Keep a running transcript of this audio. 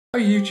Hi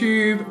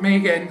YouTube, me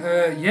again.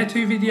 Yeah,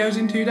 2 videos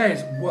in 2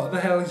 days. What the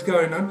hell is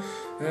going on?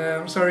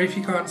 I'm sorry if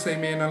you can't see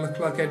me and I look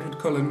like Edward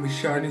Cullen with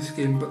shiny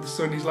skin, but the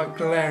sun is like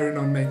glaring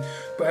on me.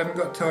 But I haven't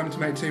got time to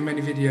make too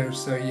many videos,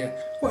 so yeah.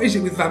 What is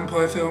it with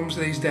vampire films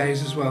these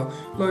days as well?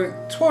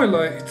 Like,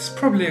 Twilight, it's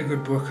probably a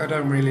good book, I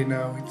don't really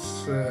know.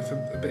 It's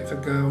a bit for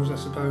girls, I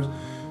suppose.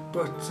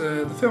 But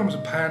the films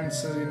are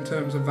pants in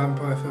terms of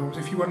vampire films.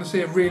 If you want to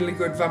see a really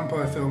good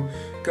vampire film,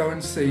 go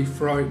and see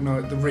Fright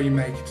Night, the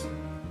remake.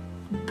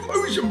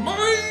 Blows your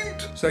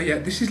mind! So yeah,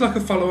 this is like a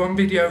follow-on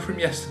video from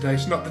yesterday.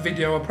 It's not the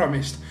video I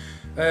promised.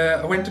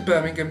 I went to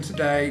Birmingham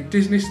today,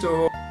 Disney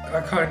store.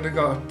 I kind of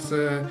got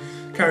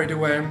carried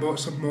away and bought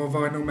some more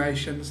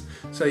Vinylmations.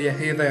 So yeah,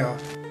 here they are.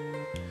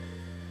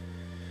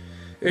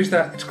 Who's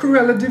that? It's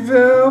Cruella de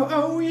Vil.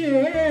 Oh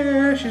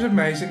yeah, she's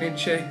amazing, isn't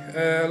she?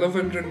 I love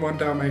 101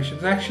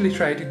 Dalmatians. I actually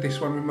traded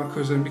this one with my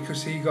cousin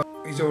because he's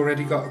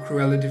already got a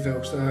Cruella de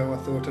Vil, so I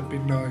thought it'd be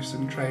nice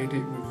and trade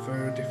it with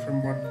a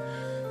different one.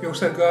 You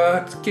also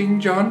got King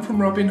John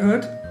from Robin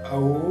Hood.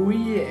 Oh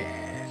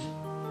yeah.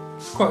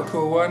 It's quite a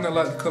cool one. I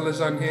like the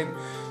colours on him.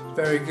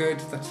 Very good.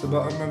 That's the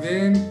bottom of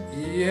him.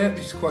 Yeah,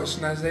 he's quite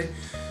snazzy.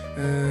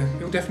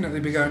 He'll definitely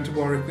be going to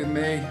Warwick with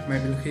me.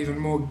 Maybe look even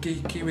more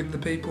geeky with the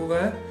people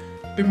there.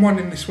 Been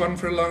wanting this one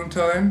for a long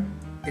time.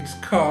 It's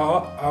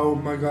Car. Oh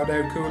my god,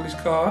 how cool is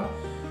Car?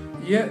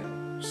 Yeah,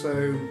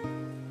 so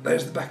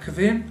there's the back of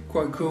him.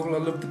 Quite cool. I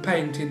love the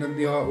painting and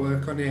the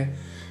artwork on here.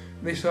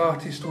 This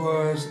artist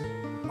was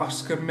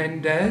Oscar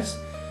Mendez,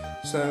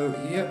 so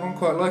yeah, I'm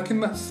quite liking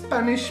that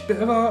Spanish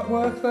bit of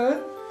artwork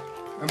there.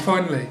 And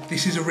finally,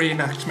 this is a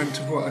reenactment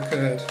of what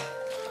occurred.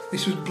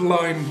 This was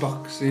blind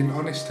boxing,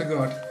 honest to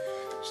God.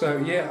 So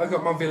yeah, I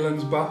got my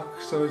villains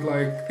box. I was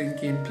like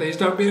thinking, please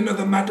don't be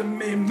another Madam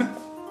Mim.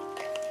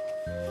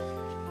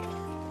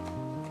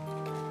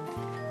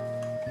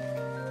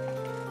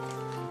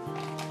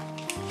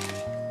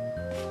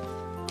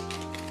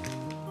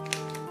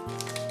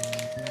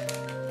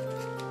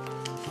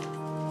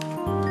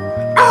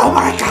 Oh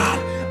my god!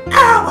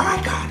 Oh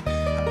my god!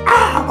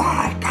 Oh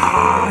my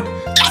god!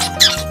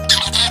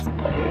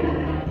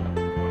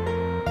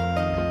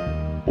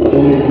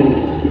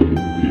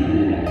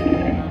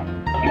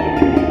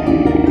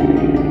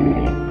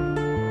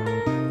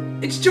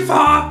 It's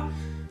Jafar!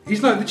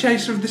 He's like the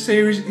chaser of the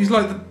series. He's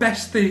like the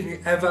best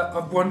thing ever.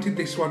 I've wanted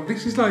this one.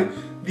 This is like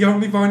the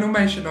only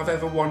Vinylmation I've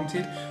ever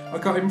wanted. I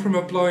got him from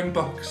a blind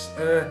box.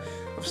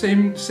 I've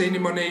seen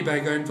him on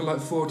eBay going for like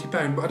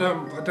 £40, but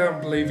I don't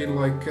believe in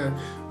like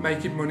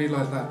making money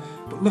like that.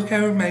 But look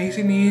how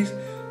amazing he is.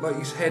 Like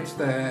his head's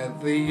there,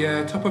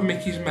 the top of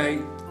Mickey's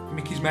mouth,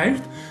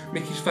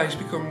 Mickey's face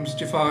becomes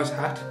Jafar's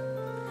hat.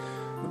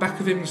 The back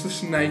of him is the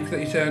snake that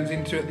he turns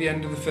into at the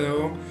end of the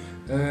film.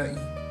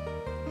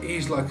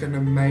 He's like an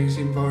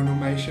amazing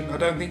Vinylmation. I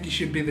don't think he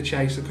should be the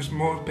chaser because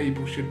more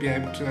people should be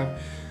able to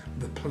have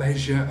the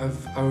pleasure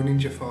of owning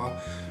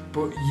Jafar.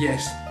 But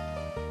yes.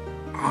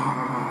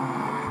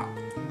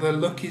 The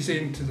look he's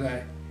in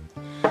today.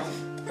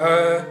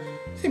 I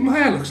think my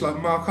hair looks like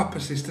Mark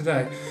Hoppus's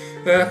today.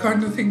 I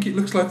kind of think it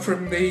looks like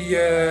from the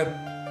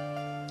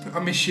I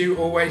Miss You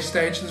Always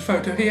stage. There's a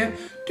photo here.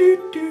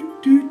 Do, do,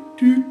 do,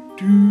 do,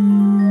 do.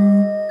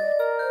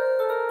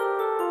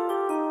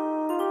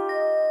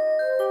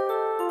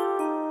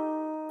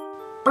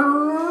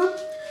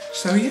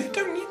 So yeah,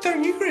 don't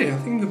you agree? I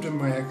think I've done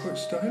my hair quite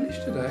stylish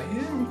today.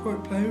 Yeah, I'm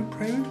quite proud.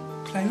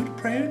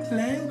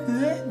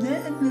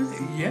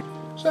 Yeah.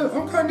 So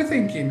I'm kind of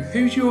thinking,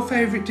 who's your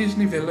favourite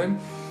Disney villain?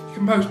 You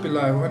can post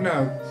below. I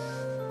know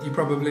you're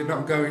probably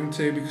not going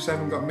to because I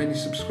haven't got many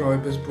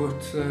subscribers,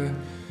 but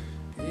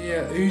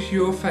yeah, who's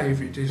your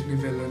favourite Disney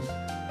villain?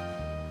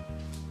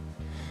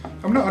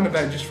 I'm not on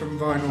about just from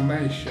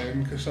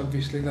Vinylmation because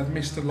obviously they've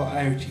missed a lot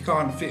out. You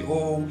can't fit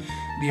all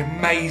the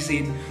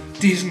amazing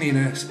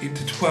Disneyness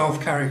into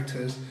 12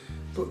 characters.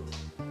 But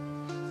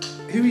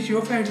who is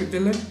your favourite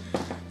villain?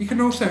 You can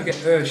also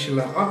get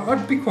Ursula.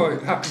 I'd be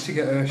quite happy to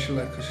get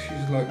Ursula because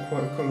she's like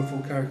quite a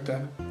colourful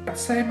character. I'd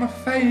say my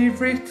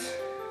favourite,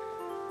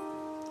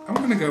 I'm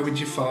going to go with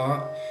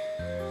Jafar.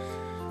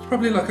 It's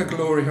probably like a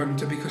glory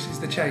hunter because he's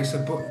the chaser,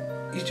 but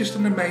he's just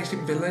an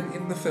amazing villain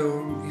in the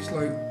film. He's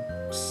like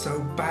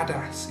so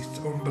badass, it's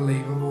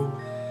unbelievable.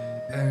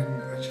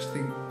 And I just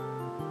think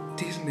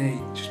Disney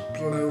just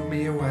blow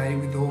me away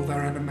with all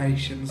their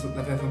animations that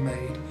they've ever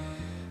made.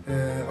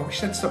 I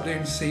wish they'd stop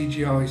doing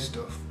CGI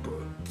stuff,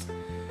 but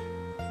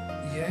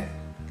yeah,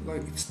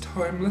 like it's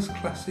timeless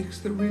classics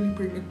that really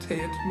bring a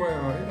tear to my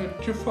eye.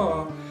 And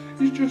Jafar,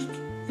 he's just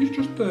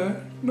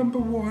there, number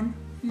one,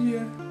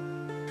 yeah.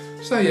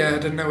 So yeah, I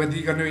don't know whether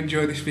you're going to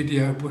enjoy this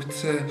video, but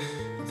I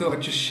thought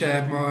I'd just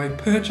share my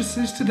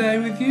purchases today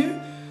with you.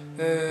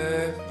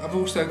 I've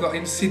also got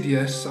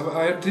Insidious.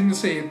 I didn't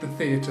see it at the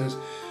theatres.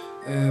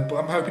 But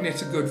I'm hoping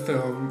it's a good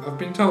film. I've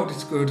been told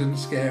it's good and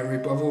scary,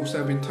 but I've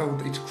also been told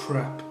that it's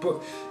crap.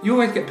 But you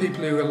always get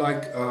people who are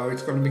like, oh,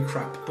 it's going to be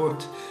crap.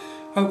 But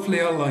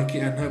hopefully I'll like it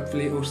and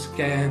hopefully it'll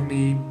scare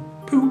me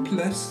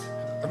poopless.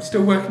 I'm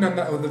still working on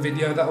that other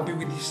video. That'll be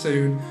with you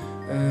soon.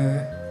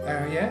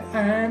 Yeah,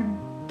 and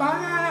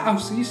Bye. I'll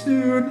see you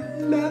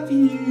soon. Love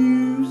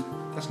you.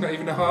 That's not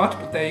even a heart,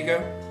 but there you go.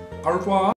 Au revoir.